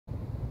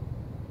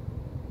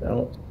I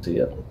don't see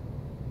it.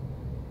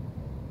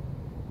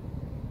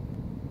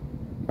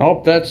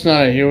 Oh, that's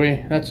not a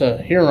Huey. That's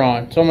a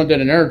Huron. Someone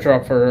did an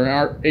airdrop for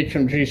an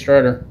HMG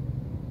Strider.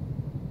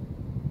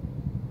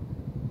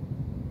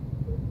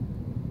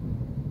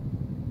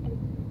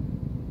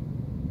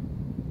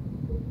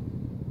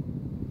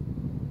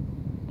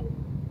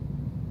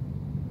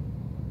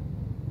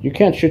 You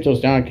can't shoot those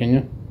down, can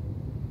you?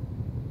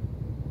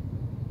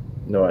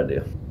 No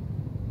idea.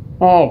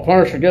 Oh,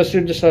 Punisher, guess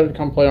who decided to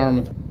come play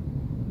Arma?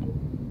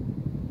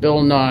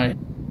 Bill Nye.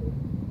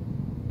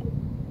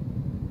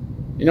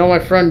 You know my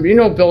friend, you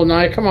know Bill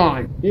Nye, come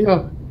on. You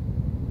know,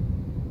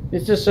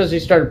 it just says he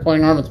started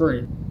playing Arma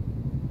 3.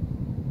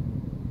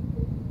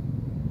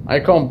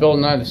 I call him Bill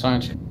Nye the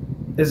Science Guy.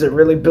 Is it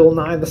really Bill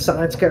Nye the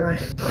Science Guy?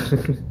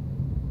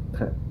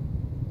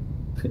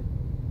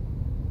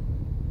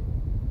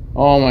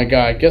 Oh my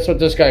god, guess what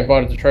this guy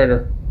bought at the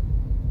trader?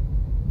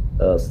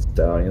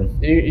 Stallion.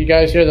 You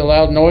guys hear the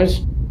loud noise?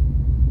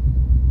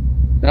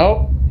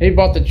 Nope, he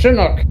bought the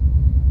Chinook.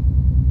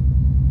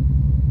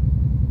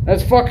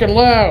 That's fucking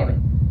loud.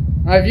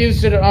 I've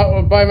used it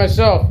by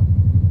myself.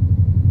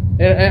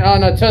 And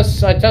on a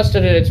test, I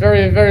tested it. It's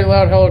very, very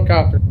loud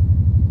helicopter.